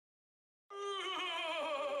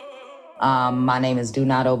My name is Do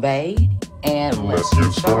Not Obey, and let's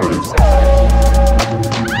get started.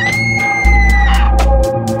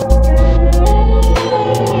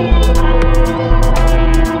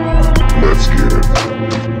 Let's get it.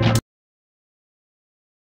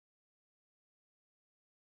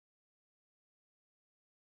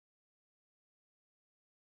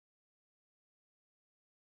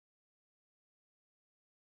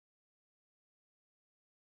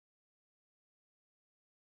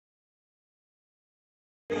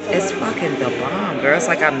 It's fucking the bomb, girl. It's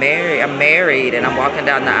like I'm married, and I'm walking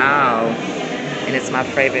down the aisle, and it's my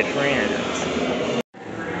favorite friend.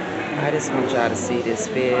 I just want y'all to see this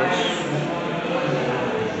fish.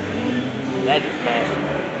 That is passion.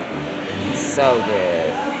 It's so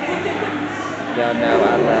good. Y'all know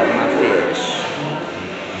I love my fish.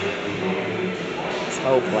 This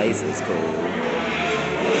whole place is cool.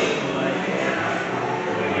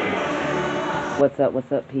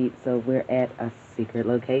 What's up, Pete? So we're at a secret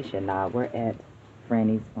location now. We're at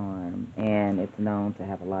Franny's farm, and it's known to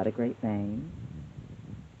have a lot of great things.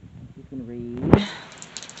 You can read.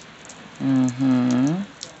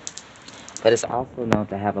 But it's also known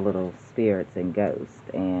to have a little spirits and ghosts,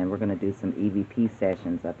 and we're going to do some EVP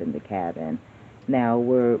sessions up in the cabin. Now,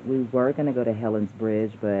 we were going to go to Helen's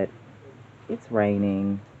Bridge, but it's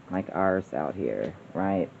raining like ours out here,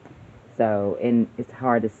 right? So, and it's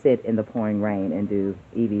hard to sit in the pouring rain and do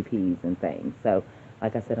EVPs and things. So,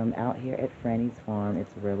 like I said, I'm out here at Franny's farm.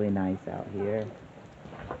 It's really nice out here.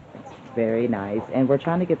 It's very nice. And we're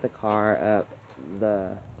trying to get the car up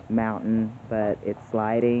the mountain, but it's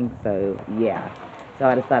sliding. So, yeah. So,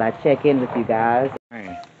 I just thought I'd check in with you guys.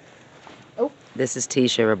 Oh. This is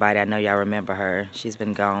Tisha, everybody. I know y'all remember her. She's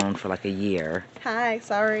been gone for like a year. Hi,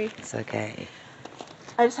 sorry. It's okay.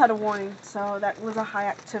 I just had a warning, so that was a high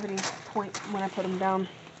activity point when I put him down.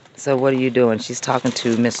 So what are you doing? She's talking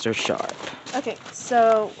to Mr. Sharp. Okay,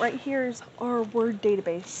 so right here is our word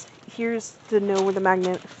database. Here's to know where the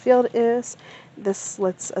magnetic field is. This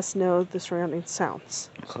lets us know the surrounding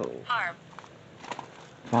sounds. Cool. Harm.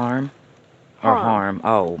 Farm? Or harm?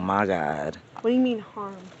 Oh my God. What do you mean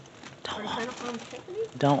harm? Don't Are you trying to harm Tiffany?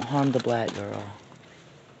 Don't harm the black girl.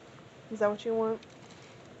 Is that what you want?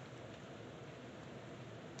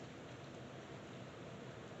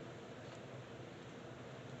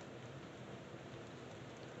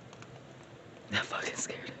 That fucking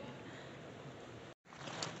scared me.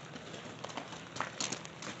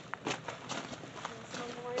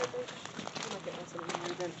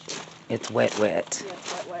 It's wet. Yeah,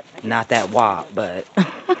 it's wet. Not that wop, but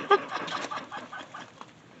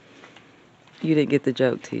you didn't get the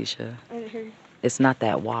joke, Tisha. I didn't hear you. It's not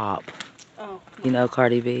that wop. Oh. No. You know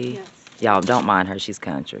Cardi B? Yes. Y'all don't mind her. She's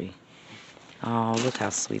country. Oh, look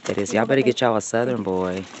how sweet that is. Y'all better get y'all a Southern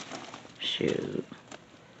boy. Shoot.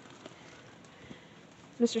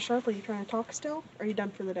 Mr. Sharp, are you trying to talk still? Or are you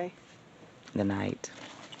done for the day? Good night.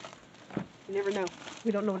 You never know.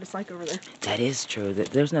 We don't know what it's like over there. That is true.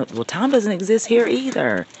 There's no, well, time doesn't exist here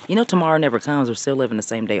either. You know, tomorrow never comes. We're still living the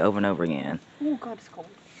same day over and over again. Oh, God, it's cold.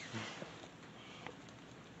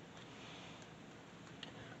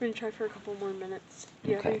 We're going to try for a couple more minutes.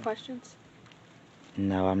 Do you have any questions?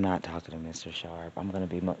 No, I'm not talking to Mr. Sharp. I'm going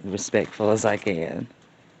to be respectful as I can.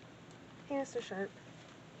 Hey, Mr. Sharp.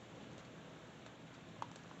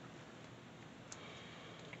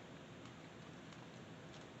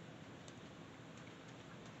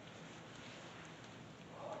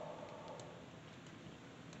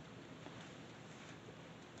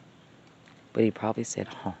 But he probably said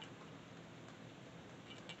harm.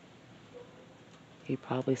 He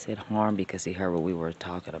probably said harm because he heard what we were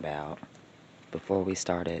talking about before we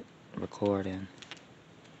started recording.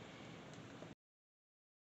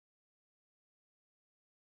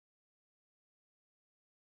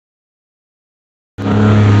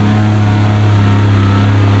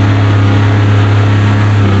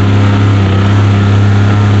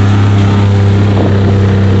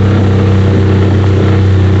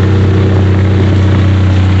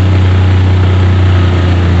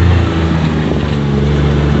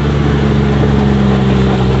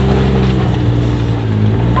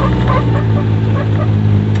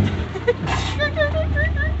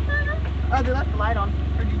 Oh, they left the light on.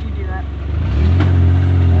 Or did you do that?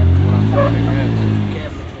 That's what I'm trying to figure out. The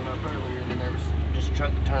cabinet came up earlier, and then there was just a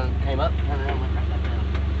truck that came up, turned around, went right back down.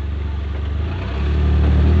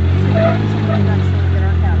 So we're just going back so we get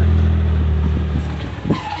our cabin.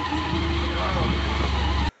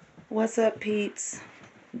 What's up, Pete's?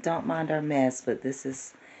 Don't mind our mess, but this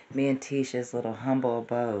is me and Tisha's little humble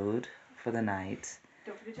abode for the night.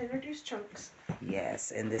 Don't forget to introduce Chunks.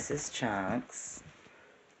 Yes, and this is Chunks.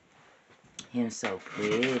 He's so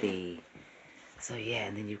pretty. So yeah,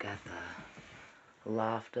 and then you got the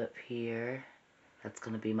loft up here. That's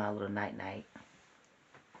gonna be my little night-night.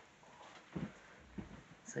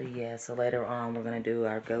 So yeah, so later on we're gonna do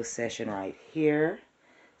our ghost session right here.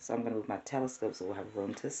 So I'm gonna move my telescope so we'll have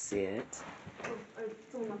room to sit. Oh,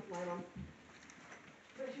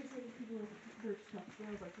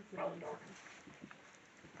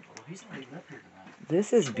 he's not even up here tonight.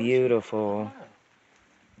 This is beautiful.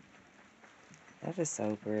 That is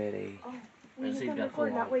so pretty.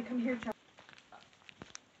 That way, come here, Chuck.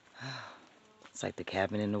 It's like the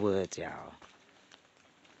cabin in the woods, y'all.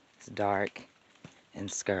 It's dark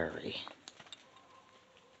and scurry.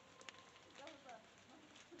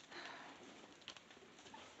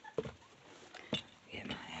 Get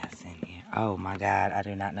my ass in here. Oh my God, I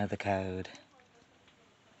do not know the code.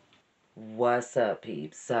 What's up,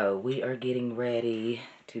 peeps? So we are getting ready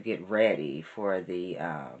to get ready for the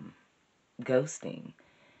ghosting.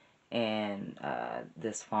 And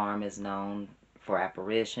this farm is known for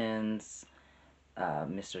apparitions.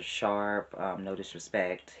 Mr. Sharp, no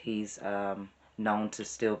disrespect, he's known to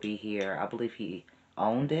still be here. I believe he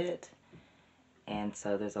owned it. And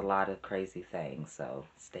so there's a lot of crazy things. So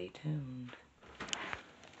stay tuned.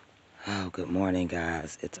 Oh, good morning,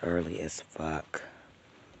 guys. It's early as fuck.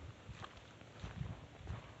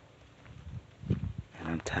 And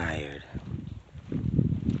I'm tired.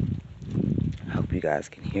 I hope you guys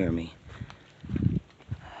can hear me.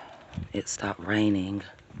 It stopped raining.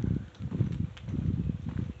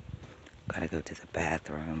 Gotta go to the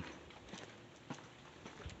bathroom.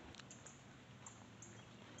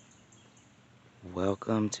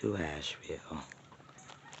 Welcome to Asheville.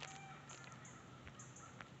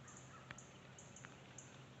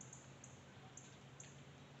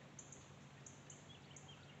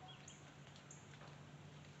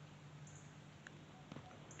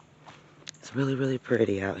 It's really, really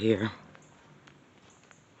pretty out here.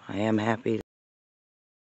 I am happy.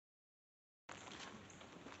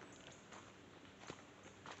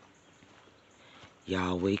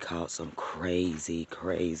 Y'all, we caught some crazy,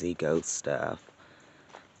 crazy ghost stuff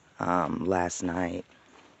last night.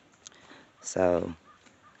 So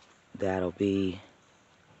that'll be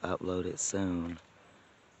uploaded soon.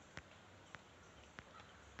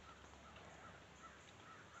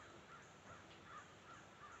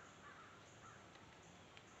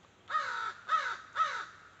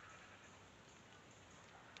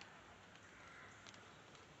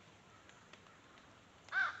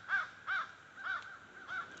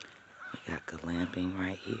 We got glamping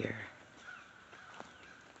right here.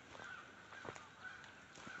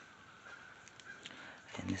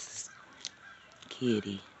 And this is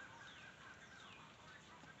Kitty.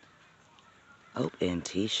 Oh, and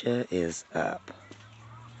Tisha is up.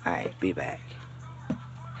 Alright, be back.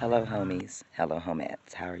 Hello, homies. Hello,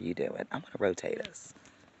 homettes. How are you doing? I'm gonna rotate us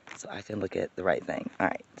so I can look at the right thing.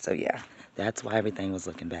 Alright, so yeah, that's why everything was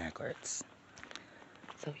looking backwards.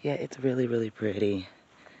 So yeah, it's really, really pretty.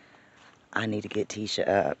 I need to get Tisha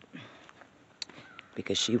up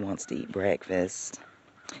because she wants to eat breakfast.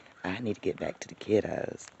 I need to get back to the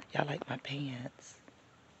kiddos. Y'all like my pants?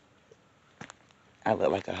 I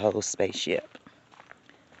look like a whole spaceship.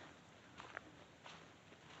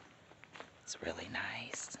 It's really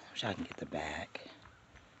nice. I wish I can get the back.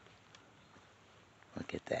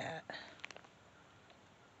 Look at that.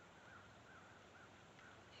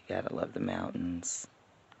 You gotta love the mountains.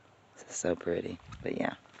 This is so pretty. But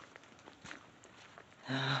yeah.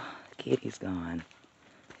 Oh, Kitty's gone.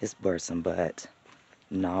 It's burst some butt.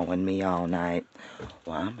 Gnawing me all night.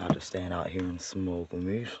 Well, I'm about to stand out here and smoke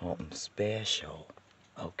me something special.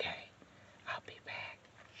 Okay. I'll be back.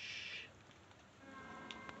 Shh.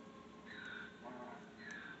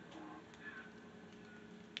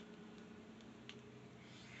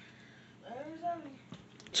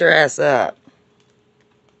 Get your ass up.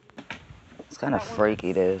 It's kind of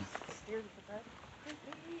freaky, dude.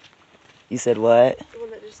 You said what? The one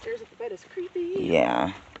that just stares at the bed is creepy.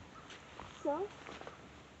 Yeah. So?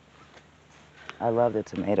 I love the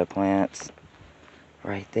tomato plants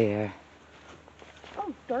right there.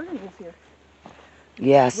 Oh, Darden is here.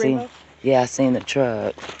 Yeah, I seen. Rainbow? Yeah, I seen the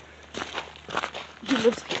truck.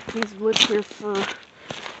 He's lived here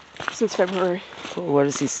since February. Cool. Where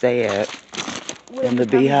does he stay at? In the Behind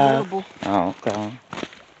beehive? Available. Oh, okay.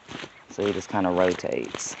 So he just kind of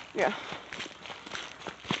rotates. Yeah.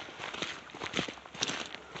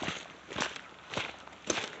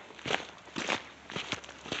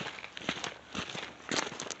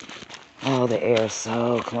 Oh, the air is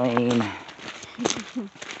so clean. I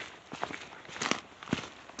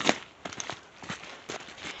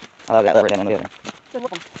love that ribbon in the building.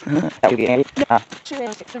 That would be Andy?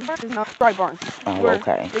 Dry barn. Oh, Where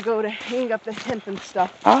okay. they go to hang up the hemp and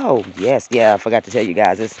stuff. Oh, yes, yeah, I forgot to tell you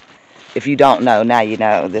guys. If you don't know, now you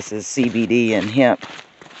know. This is CBD and hemp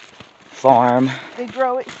farm. They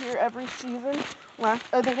grow it here every season.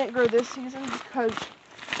 They didn't grow this season because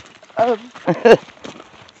of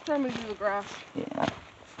trimming through the grass. Yeah.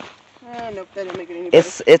 Nope, that didn't make it any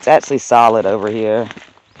better. It's actually solid over here.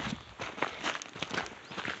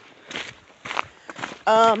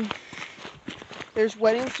 There's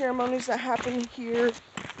wedding ceremonies that happen here.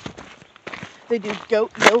 They do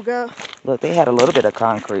goat yoga. Look, they had a little bit of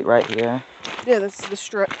concrete right here. Yeah, this is the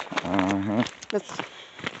strip. That's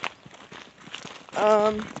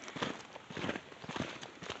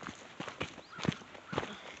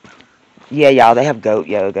Yeah, y'all, they have goat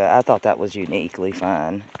yoga. I thought that was uniquely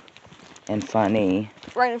fun and funny.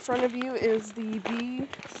 right in front of you is the bees.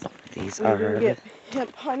 These We're are gonna get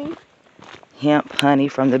hemp honey. hemp honey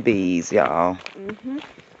from the bees, y'all.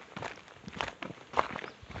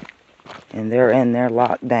 And they're in there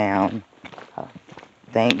locked down.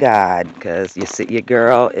 Thank God, because you see, your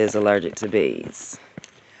girl is allergic to bees.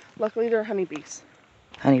 Luckily, they're honeybees.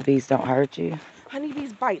 Honeybees don't hurt you?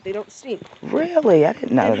 Honeybees bite, they don't sting. Really? I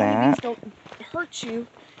didn't know and that. Honeybees don't hurt you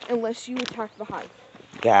unless you attack the hive.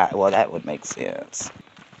 God, well, that would make sense.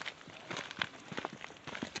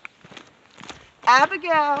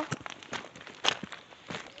 Abigail.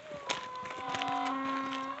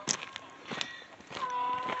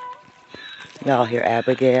 Y'all hear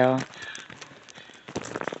Abigail?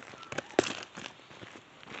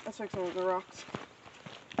 That's like some of the rocks.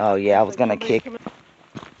 Oh, yeah, I was going to kick.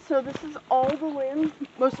 So this is all the land.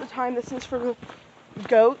 Most of the time, this is for the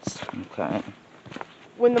goats. Okay.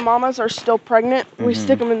 When the mamas are still pregnant, we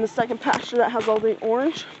stick them in the second pasture that has all the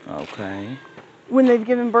orange. Okay. When they've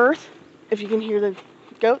given birth, if you can hear the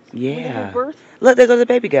goats. Yeah. When they give birth. Look, there goes the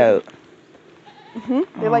baby goat.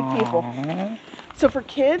 They like people. So for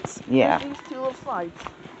kids, yeah, there's these two little slides.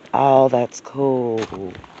 Oh, that's cool.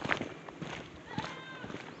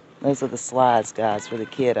 Those are the slides, guys, for the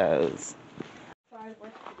kiddos.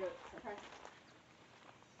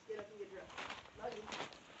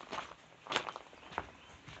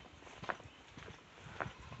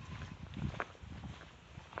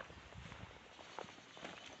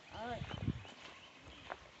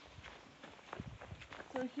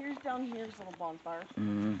 So down here's a little bonfire.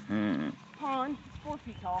 Pond, 4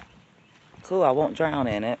 feet tall. Cool, I won't drown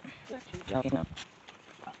in it.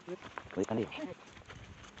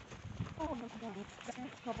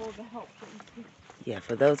 Yeah,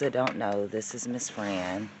 for those that don't know, this is Miss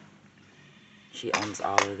Fran. She owns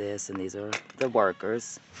all of this, and these are the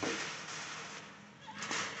workers.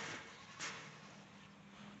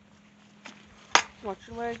 Watch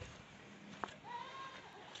your leg.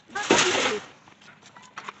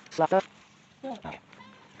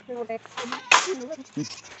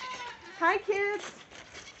 Hi, kids.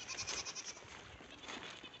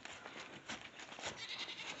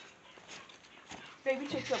 Baby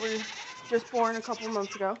chicks that were just born a couple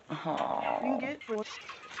months ago. Oh. You can get.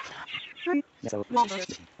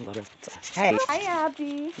 Hey. Hi,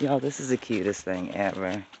 Abby. Yo, this is the cutest thing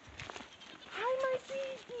ever. Hi, my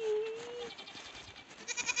baby.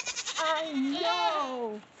 I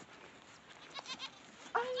know.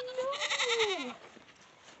 I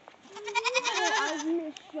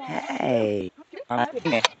miss you. Hey. Hi,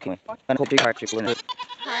 Lily.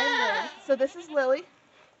 So this is Lily.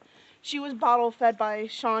 She was bottle fed by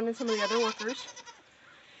Sean and some of the other workers.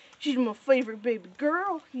 She's my favorite baby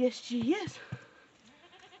girl. Yes, she is.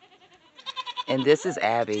 And this is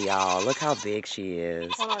Abby, y'all. Look how big she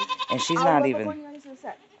is. Hold on. And she's not even.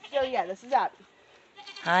 So yeah, this is Abby.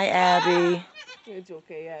 Hi, Abby. It's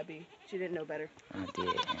okay, Abby. She didn't know better. I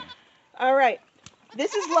did. All right.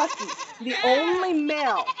 This is Lucky, the only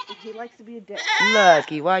male. He likes to be a dick.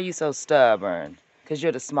 Lucky, why are you so stubborn? Because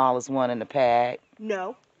you're the smallest one in the pack?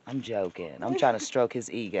 No. I'm joking. I'm trying to stroke his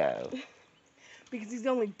ego. Because he's the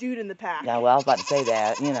only dude in the pack. Yeah, well, I was about to say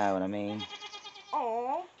that. You know what I mean.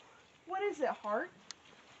 Aw. What is it, Heart?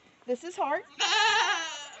 This is Heart.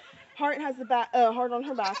 Heart has the heart on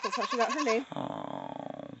her back. That's how she got her name. Oh.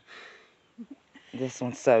 This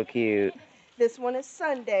one's so cute. This one is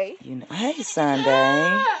Sunday. You know, hey,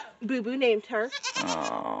 Sunday. Boo Boo named her.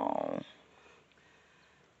 Oh.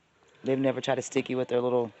 They've never tried to stick you with their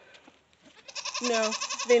little. No,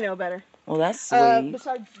 they know better. Well, that's sweet.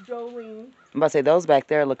 Besides Jolene. I'm about to say those back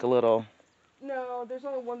there look a little. No, there's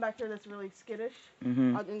only one back there that's really skittish.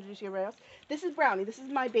 Mm-hmm. I'll introduce you everybody else. This is Brownie. This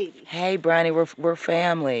is my baby. Hey, Brownie, we're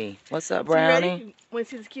family. What's up, Brownie? So you ready? Want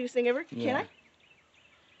to see the cutest thing ever? Yeah. Can I?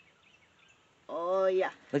 Oh,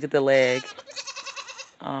 yeah. Look at the leg.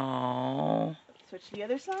 Oh. Switch to the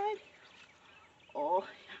other side. Oh,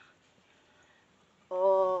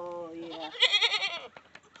 oh yeah.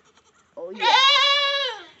 Oh yeah.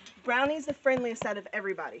 Brownie's the friendliest out of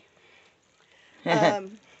everybody.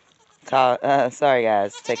 Sorry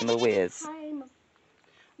guys, taking the whiz. Hi,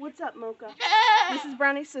 what's up, Mocha? This is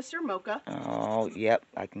Brownie's sister, Mocha. Oh, yep,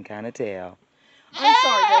 I can kind of tell. I'm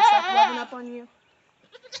sorry, did I stop loving up on you?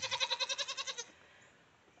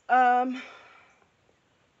 I'm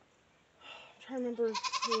trying to remember who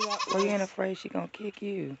that was. Well, you ain't afraid she gonna kick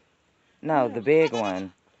you? No, the big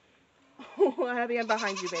one. I have you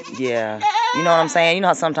behind you, baby. Yeah. You know what I'm saying? You know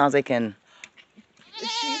how sometimes they can...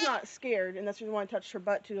 She's not scared, and that's the reason why I touched her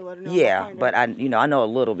butt, too, to let her know. Yeah, but I know a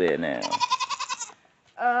little bit now.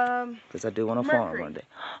 Because I do want to farm one day.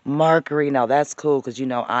 Mercury, now that's cool, because you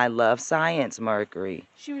know I love science, Mercury.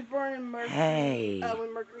 She was born in Mercury. Hey.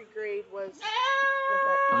 When Mercury grade was...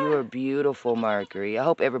 You are beautiful, Mercury. I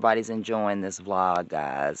hope everybody's enjoying this vlog,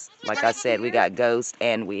 guys. Like I said, we got ghosts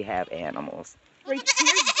and we have animals. Right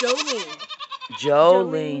here's Jolene.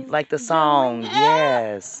 Jolene, like the song,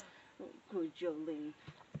 yes. Good Jolene.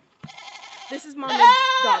 This is mom and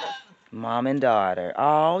daughter. Mom and daughter.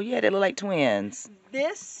 Oh, yeah, they look like twins.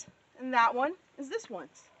 This and that one is this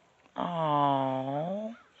one's.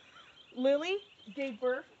 Oh. Lily gave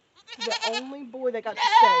birth to the only boy that got to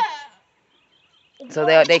stay. So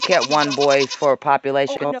they kept one boy for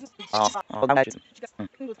population.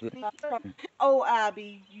 Oh,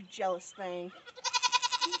 Abby, you jealous thing.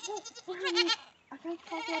 I can't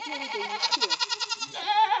talk about the other babies too.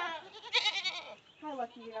 Hi,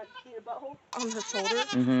 Lucky. You got a butthole on her shoulder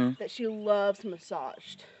that she loves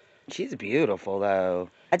massaged. She's beautiful,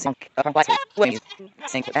 though. Here, this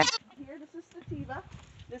is Sativa.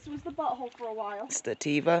 This was the butthole for a while.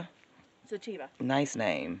 Sativa? Sativa. Nice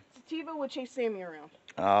name. Sativa would chase Sammy around.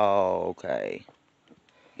 Oh, okay.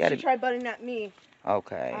 She tried butting at me.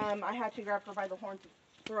 Okay. I had to grab her by the horn to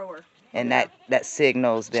throw her. And that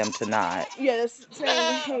signals them to not. Yeah, that's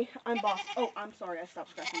saying, hey, I'm boss. Oh, I'm sorry, I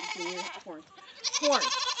stopped scratching between your horns. Horns.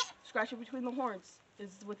 Scratching between the horns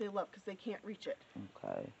is what they love because they can't reach it.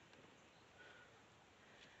 Okay.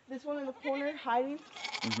 This one in the corner, hiding,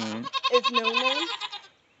 is No Name.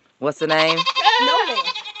 What's the name? No Name.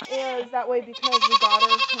 Is that way because we got her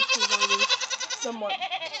when she was already somewhat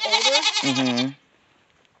older.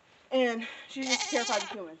 And she's just terrified of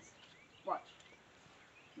humans. Watch.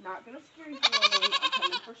 Not gonna scare you, No Name. I'm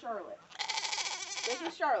coming for Charlotte. This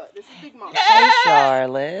is Charlotte. This is Big Mom. Hey,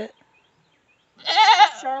 Charlotte.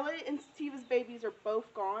 Charlotte and Sativa's babies are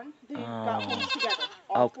both gone. They got home together.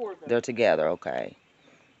 All four of them. They're together, okay.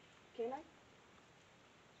 Can I?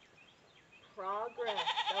 Progress.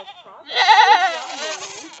 That was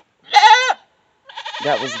progress.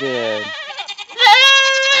 That was good.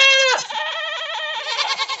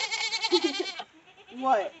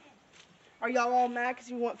 What? Are y'all all mad because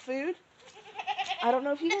you want food? I don't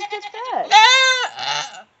know if you can get fed.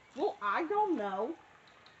 Well, I don't know.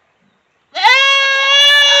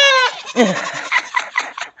 That's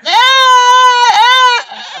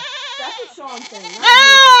a Sean thing.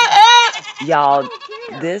 Y'all,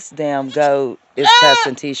 this damn goat is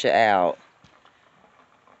cussing Tisha out.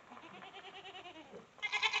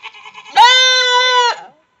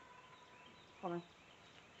 Hold on.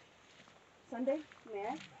 Sunday, may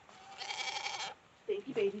I? Thank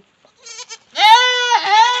you, baby.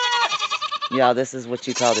 Y'all, this is what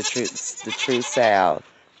you call the true South.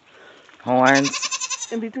 Horns.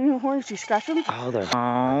 In between the horns, you scratch them? Oh, they're...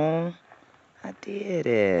 Oh, I did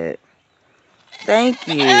it. Thank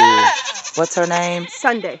you. What's her name?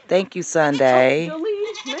 Sunday. Thank you, Sunday. Oh,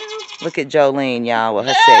 Jolene, move. Look at Jolene, y'all, with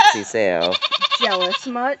her sexy self. Jealous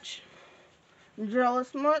much?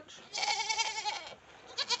 Jealous much?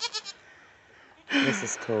 This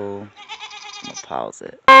is cool. I'm gonna pause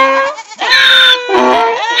it.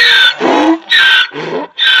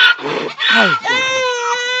 Hey.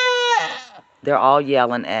 They're all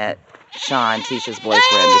yelling at Sean, Tisha's boyfriend,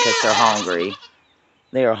 because they're hungry.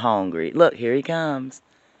 They are hungry. Look, here he comes.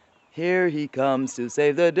 Here he comes to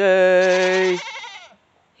save the day.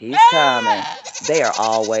 He's coming. They are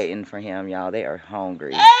all waiting for him, y'all. They are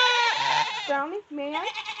hungry. Brownie, may I?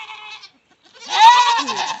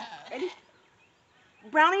 Ready?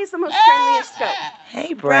 Brownie is the most friendliest goat.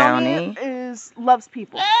 Hey, Brownie. Loves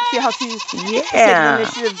people. See how she's taking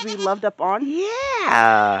initiative to be loved up on?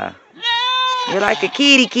 Yeah. You're like a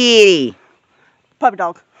kitty. Puppy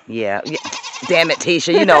dog. Yeah. Damn it,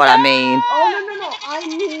 Tisha. You know what I mean. Oh, no. I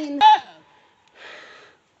mean...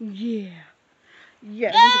 Yeah.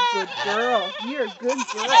 Yeah, you're a good girl. You're a good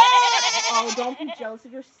girl. Oh, don't be jealous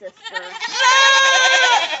of your sister.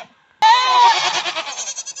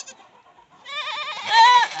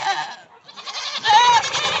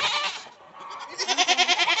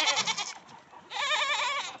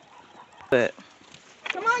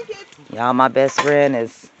 Y'all, my best friend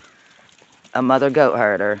is a mother goat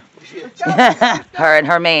herder. Her and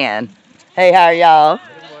her man. Hey, how are y'all?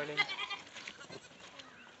 Good morning.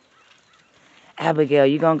 Abigail,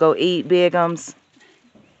 you gonna go eat, Bigums?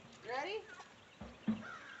 Ready?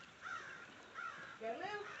 Get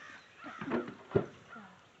move.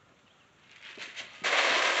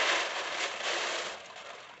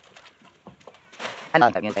 I know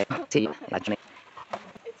I'm talking to you.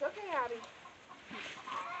 It's okay, Abby.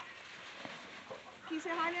 Can you say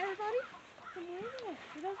hi to everybody? Good morning.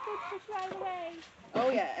 You don't go push you out of the way. Oh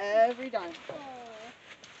yeah, every time.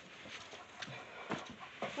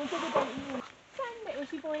 We'll take it down even Sunday. Was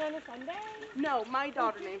she born on a Sunday? No, my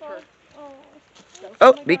daughter named her. Oh.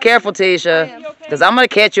 Oh, be careful, Tisha. You okay? Because I'm going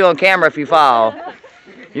to catch you on camera if you fall.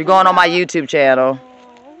 You're going on my YouTube channel.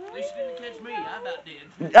 At least you didn't catch me. I about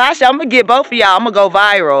did. Gosh, I'm going to get both of y'all. I'm going to go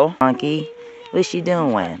viral. Monkey, what's she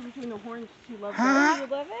doing? Between the horns, she loves Huh? You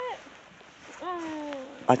love it? Oh.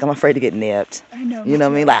 Like, I'm afraid to get nipped. I know. You know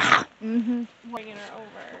what I mean? Like, ha. Mm-hmm. Bringing her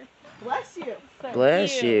over. Bless you. So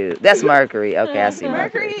Bless cute. you. That's Mercury. Okay, I see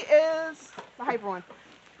Mercury Mercury. is the hyper one.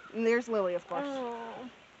 And there's Lily, of course. Oh.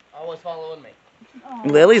 Always following me.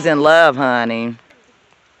 Lily's in love, honey.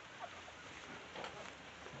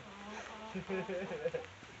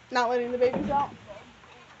 Not letting the babies out.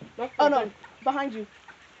 Oh no, behind you.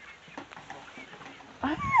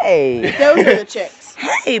 Hey. Those are the chicks.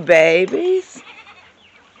 Hey, babies.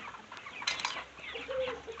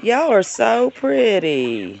 Y'all are so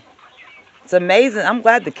pretty. It's amazing. I'm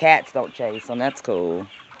glad the cats don't chase them. That's cool.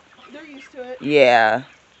 They're used to it. Yeah.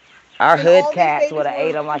 Our And hood all these cats babies would have were-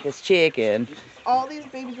 ate them like it's chicken. All these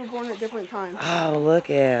babies were born at different times. Oh, look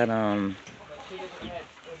at them.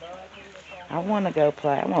 I want to go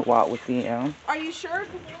play. I want to walk with them. Are you sure?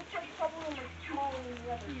 Because it looks like a couple of them are smaller than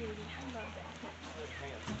the others.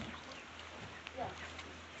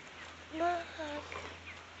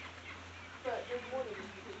 But there's more than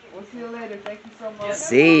you. We'll see you later. Thank you so much.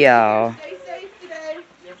 See y'all. Stay safe today.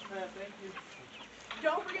 Yes, ma'am. Thank you.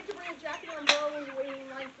 Don't forget to bring a jacket or umbrella when you're waiting in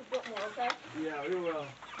line for Biltmore, okay? Yeah, we will.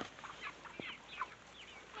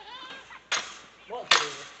 What?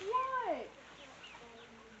 What?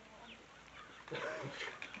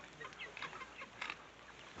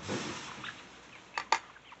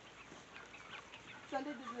 Sunday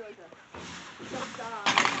did really good. Stop.